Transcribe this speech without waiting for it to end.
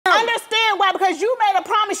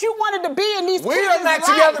wanted to be in these We are not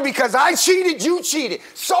together because I cheated, you cheated.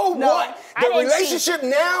 So what? The relationship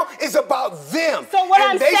now is about them. So what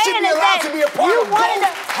I'm saying is that they should be allowed to be a part of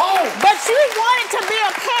both homes. But you wanted to be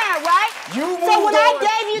a parent, right? You moved so when on. I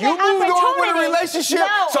gave you the opportunity, moved on with a relationship,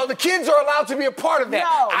 so the kids are allowed to be a part of that.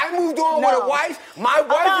 I moved on with a wife. My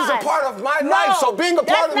wife is a part of my life. So being a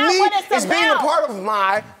part of me is being a part of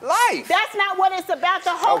my life. That's not what it's about.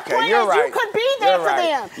 The whole point is right. you could be there for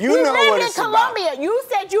them. You know what lived it's in Colombia. about. You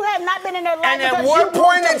said you have not been in their life. And at one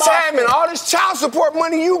point in time, and all this child support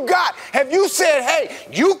money you got, have you said, hey,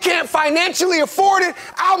 you can't financially afford it,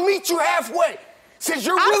 I'll meet you halfway. Since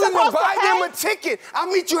you're willing to buy them a ticket, I'll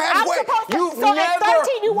meet you halfway. You've so never at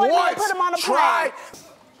 13, you wanted once to put them on a tried.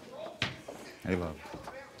 Hey, love,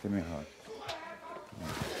 give me a hug.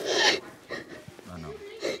 I know.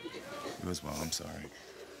 You as well, I'm sorry.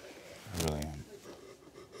 I really am.